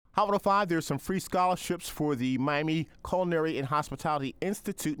Hot 105, there's some free scholarships for the Miami Culinary and Hospitality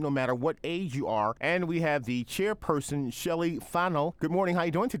Institute, no matter what age you are. And we have the chairperson, Shelly, Fano. Good morning. How are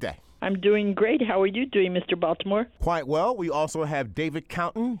you doing today? I'm doing great. How are you doing, Mr. Baltimore? Quite well. We also have Davin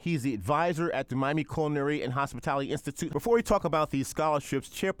Countin. He's the advisor at the Miami Culinary and Hospitality Institute. Before we talk about these scholarships,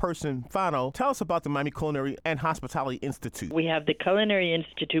 Chairperson Fano, tell us about the Miami Culinary and Hospitality Institute. We have the Culinary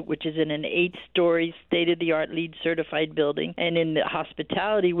Institute, which is in an 8-story state-of-the-art LEED certified building. And in the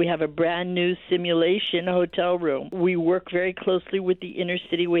hospitality, we have a brand new simulation hotel room. We work very closely with the inner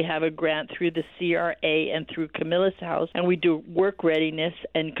city. We have a grant through the CRA and through Camilla's House, and we do work readiness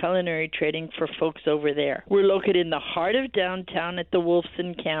and culinary training for folks over there. We're located in the heart of downtown at the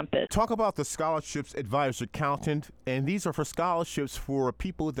Wolfson campus. Talk about the scholarships advisor, Countin, and these are for scholarships for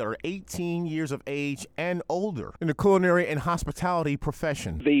people that are 18 years of age and older in the culinary and hospitality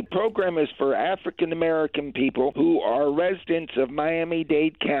profession. The program is for African American people who are residents of Miami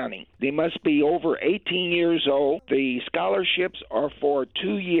Dade County. They must be over 18 years old. The scholarships are for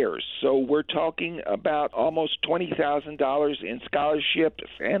 2 years, so we're talking about almost $20,000 in scholarships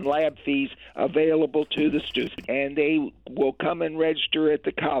and lab fees available to the student, and they will come and register at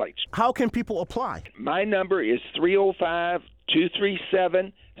the college. How can people apply? My number is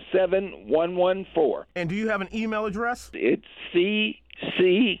 305-237-7114. And do you have an email address? It's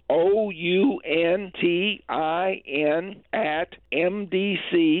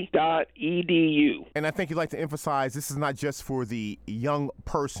CCOUNTIN@mdc.edu. And I think you'd like to emphasize this is not just for the young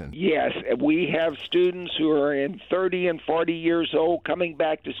person. Yes, we have students who are in 30 and 40 years old coming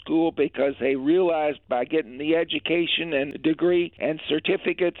back to school because they realized by getting the education and degree and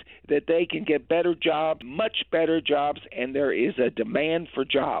certificates that they can get better jobs, much better jobs, and there is a demand for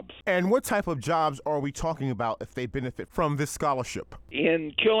jobs. And what type of jobs are we talking about if they benefit from this scholarship?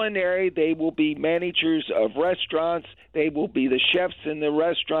 In culinary, they will be managers of restaurants. They will be the chefs in the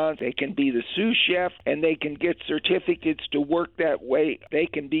restaurant. They can be the sous chef, and they can get certificates to work that way. They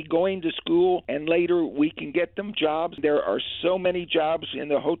can be going to school, and later we can get them jobs. There are so many jobs in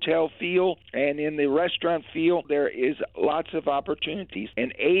the hotel field and in the restaurant field. There is lots of opportunities,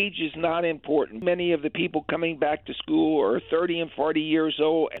 and age is not important. Many of the people coming back to school are 30 and 40 years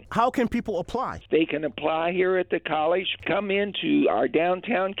old. How can people apply? They can apply here at the college. Come into our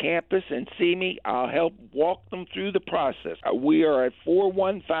downtown campus and see me. I'll help walk them through the process. We are at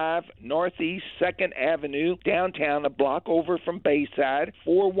 415 Northeast 2nd Avenue, downtown, a block over from Bayside.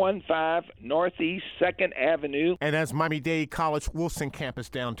 415 Northeast 2nd Avenue. And that's Miami Dade College Wolfson campus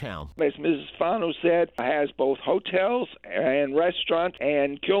downtown. As Mrs. Fano said, has both hotels and restaurants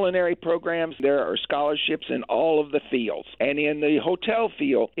and culinary programs. There are scholarships in all of the fields. And in the hotel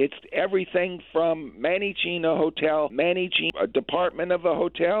field, it's everything from managing a hotel, managing a department of a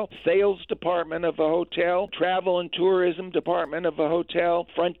hotel, sales department of a hotel, travel and tourism department of a hotel,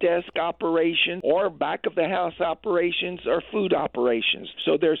 front desk operations, or back of the house operations, or food operations.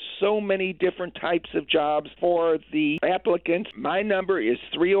 So there's so many different types of jobs for the applicants. My number is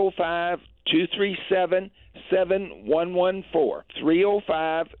 305-237-7114.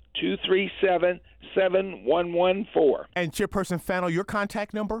 305-237-7114. And Chairperson Fano, your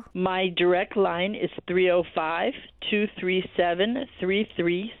contact number? My direct line is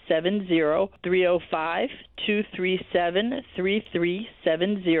 305-237-3370,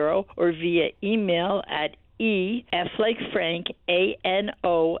 305-237-3370, or via email at F like Frank,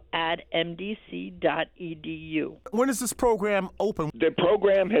 ANO @mdc.edu. When is this program open? The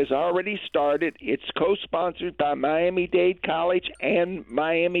program has already started. It's co-sponsored by Miami Dade College and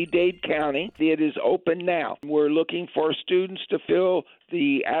Miami Dade County. It is open now. We're looking for students to fill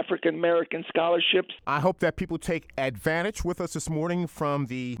the African American scholarships. I hope that people take advantage. With us this morning from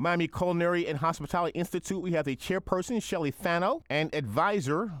the Miami Culinary and Hospitality Institute, we have the chairperson, Shelly Fano, and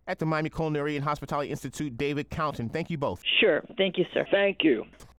advisor at the Miami Culinary and Hospitality Institute, Davin Countin. Thank you both. Sure. Thank you, sir. Thank you.